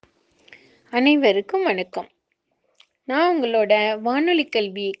அனைவருக்கும் வணக்கம். நான் உங்களோட வானொலி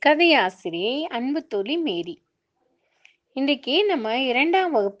கல்வி கதையாசிரியை அன்பு தோழி மேரி. இன்றைக்கு நம்ம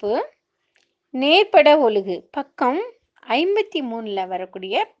 2ஆம் வகுப்பு நேர்பட ஒழுகு பக்கம் 53ல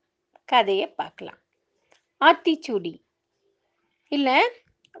வரக்கூடிய கதையை பார்க்கலாம். ஆத்திச்சூடி இல்ல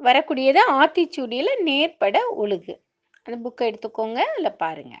வரக்கூடியது ஆத்திச்சூடியில் நேர்பட ஒழுகு. அந்த புக்கை எடுத்துக்கோங்க, அதில்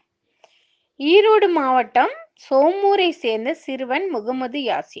பாருங்க. ஈரோடு மாவட்டம் சோமூரை சேர்ந்த சிறுவன் முகமது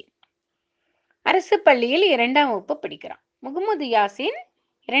யாசின் அரசு பள்ளியில் 2ஆம் வகுப்பு படிக்கிறான். முகமது யாசின்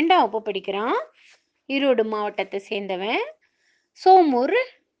 2ஆம் வகுப்பு படிக்கிறான். ஈரோடு மாவட்டத்தை சேர்ந்தவன். சோமூர்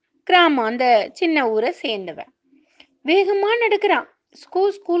கிராமம், அந்த சின்ன ஊரை சேர்ந்தவன். வேகமா நடக்கிறான்.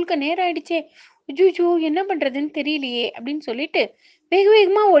 ஸ்கூலுக்கு நேரம் ஆயிடுச்சே, ஐயோ என்ன பண்றதுன்னு தெரியலையே அப்படின்னு சொல்லிட்டு வேக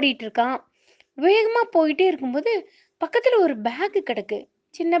வேகமா ஓடிட்டு இருக்கான். வேகமா போயிட்டே இருக்கும்போது பக்கத்துல ஒரு பேக் கிடக்கு,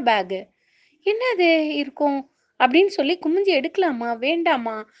 சின்ன பேகு. என்ன அது இருக்கும் அப்படின்னு சொல்லி குமிஞ்சு எடுக்கலாமா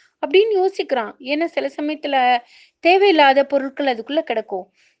வேண்டாமா அப்படின்னு யோசிக்கிறான். ஏன்னா சில சமயத்துல தேவையில்லாத பொருட்கள் அதுக்குள்ள கிடக்கும்.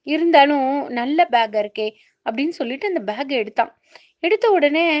 இருந்தாலும் நல்ல பேக்கா இருக்கே அப்படின்னு சொல்லிட்டு அந்த பேக்கை எடுத்தான். எடுத்த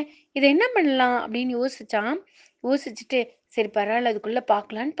உடனே இதை என்ன பண்ணலாம் அப்படின்னு யோசிச்சான். யோசிச்சுட்டு சரி பரவாயில்ல அதுக்குள்ள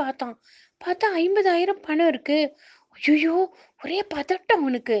பார்க்கலான்னு பார்த்தான். பார்த்தா 50,000 பணம் இருக்கு. ஐயோ, ஒரே பதட்டம்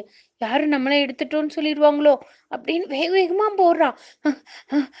அவனுக்கு. யாரும் நம்மளே எடுத்துட்டோம்னு சொல்லிடுவாங்களோ அப்படின்னு வேக வேகமா போடுறான்.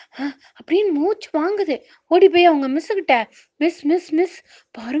 அப்படின்னு மூச்சு வாங்குது. ஓடி போய் அவங்க மிஸ் கிட்ட, மிஸ் மிஸ் மிஸ்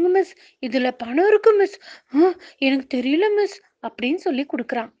பாருங்க மிஸ், இதுல பணம் இருக்கு மிஸ். எனக்கு தெரியல மிஸ் அப்படின்னு சொல்லி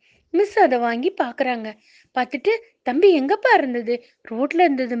கொடுக்குறான். மிஸ் அதை வாங்கி பாக்குறாங்க. பார்த்துட்டு தம்பி எங்கப்பா இருந்தது? ரோட்ல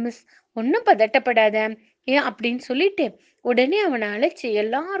இருந்தது மிஸ். ஒன்றும் பதட்டப்படாத ஏன் அப்படின்னு சொல்லிட்டு உடனே அவனை அழைச்சு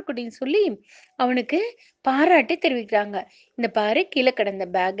எல்லாருக்கிட்டையும் சொல்லி அவனுக்கு பாராட்டி தெரிவிக்கிறாங்க. இந்த பாரு, கீழே கிடந்த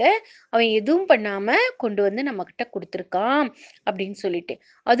பேக்கை அவன் எதுவும் பண்ணாம கொண்டு வந்து நம்ம கிட்ட கொடுத்துருக்கான் அப்படின்னு சொல்லிட்டு.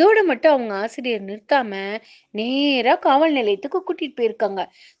 அதோட மட்டும் அவங்க ஆசிரியர் நிறுத்தாம நேரா காவல் நிலையத்துக்கு கூட்டிட்டு போயிருக்காங்க.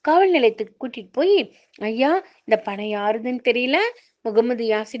 காவல் நிலையத்துக்கு கூட்டிட்டு போய், ஐயா இந்த பணம் யாருதுன்னு தெரியல, முகமது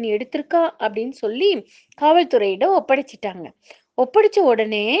யாசின் எடுத்திருக்கா அப்படின்னு சொல்லி காவல்துறையிடம் ஒப்படைச்சிட்டாங்க. ஒப்படைச்ச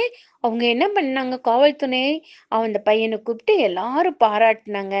உடனே அவங்க என்ன பண்ணாங்க, காவல்துறை அந்த பையனை கூப்பிட்டு எல்லாரும்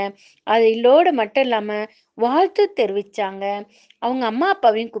பாராட்டினாங்க. அது இல்லோட மட்டும் இல்லாம வாழ்த்து தெரிவிச்சாங்க. அவங்க அம்மா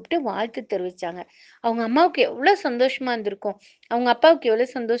அப்பாவையும் கூப்பிட்டு வாழ்த்து தெரிவிச்சாங்க. அவங்க அம்மாவுக்கு எவ்வளவு சந்தோஷமா இருந்திருக்கும், அவங்க அப்பாவுக்கு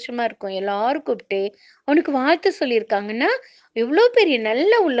எவ்வளவு சந்தோஷமா இருக்கும். எல்லாரும் கூப்பிட்டு அவனுக்கு வாழ்த்து சொல்லியிருக்காங்கன்னா எவ்வளோ பெரிய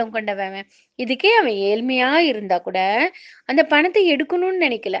நல்ல உள்ளம் கொண்டவன். இதுக்கே அவன் ஏழ்மையா இருந்தா கூட அந்த பணத்தை எடுக்கணும்னு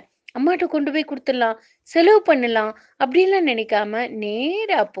நினைக்கல. அம்மாட்ட கொண்டு போய் கொடுத்துடலாம், செலவு பண்ணலாம் அப்படின்லாம் நினைக்காம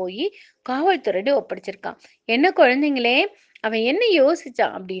நேரா போய் காவல்துறையிட ஒப்படைச்சிருக்கான். என்ன குழந்தைங்களே, அவன் என்ன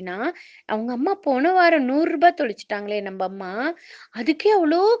யோசிச்சான் அப்படின்னா, அவங்க அம்மா போன வாரம் 100 ரூபாய் தொலைச்சிட்டாங்களே நம்ம அம்மா, அதுக்கே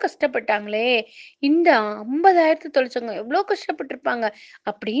அவ்வளோ கஷ்டப்பட்டாங்களே, இந்த 50,000 தொலைச்சவங்க எவ்வளோ கஷ்டப்பட்டிருப்பாங்க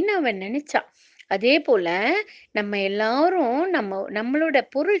அப்படின்னு அவன் நினைச்சான். அதே போல நம்ம எல்லாரும் நம்மளோட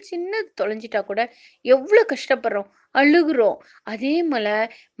பொருள் சின்னது தொலைஞ்சிட்டா கூட எவ்வளோ கஷ்டப்படுறோம், அழுகுறோம். அதே போல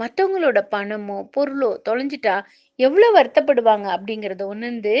மற்றவங்களோட பணமோ பொருளோ தொலைஞ்சிட்டா எவ்வளோ வருத்தப்படுவாங்க அப்படிங்கிறத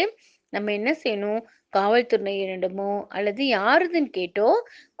உணர்ந்து நம்ம என்ன செய்யணும், காவல்துறையினரிடமோ அல்லது யாருதுன்னு கேட்டோ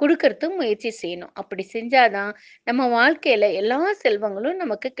கொடுக்கறதுக்கு முயற்சி செய்யணும். அப்படி செஞ்சாதான் நம்ம வாழ்க்கையில எல்லா செல்வங்களும்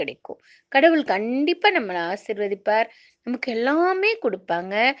நமக்கு கிடைக்கும். கடவுள் கண்டிப்பா நம்மளை ஆசீர்வதிப்பார், நமக்கு எல்லாமே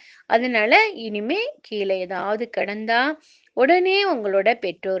கொடுப்பாங்க. அதனால இனிமே கீழே ஏதாவது கிடந்தா உடனே உங்களோட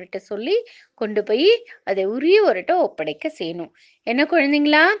பெற்றோர்கிட்ட சொல்லி கொண்டு போய் அதை உரியவர்கிட்ட ஒப்படைக்க செய்யணும். என்ன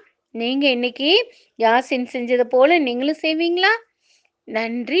குழந்தைங்களா, நீங்க இன்னைக்கு யாசின் செஞ்சது போல நீங்களும் செய்வீங்களா?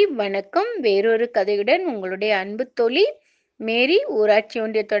 நன்றி, வணக்கம். வேறொரு கதையுடன் உங்களுடைய அன்பு தோழி மேரி, ஊராட்சி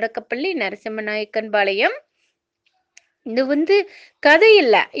ஒன்றிய தொடக்கப்பள்ளி நரசிம்மநாயக்கன் பாளையம். இது கதை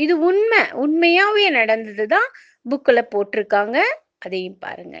இல்ல, இது உண்மையாவே நடந்ததுதான் புக்ல போட்டிருக்காங்க. அதையும்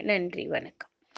பாருங்க. நன்றி, வணக்கம்.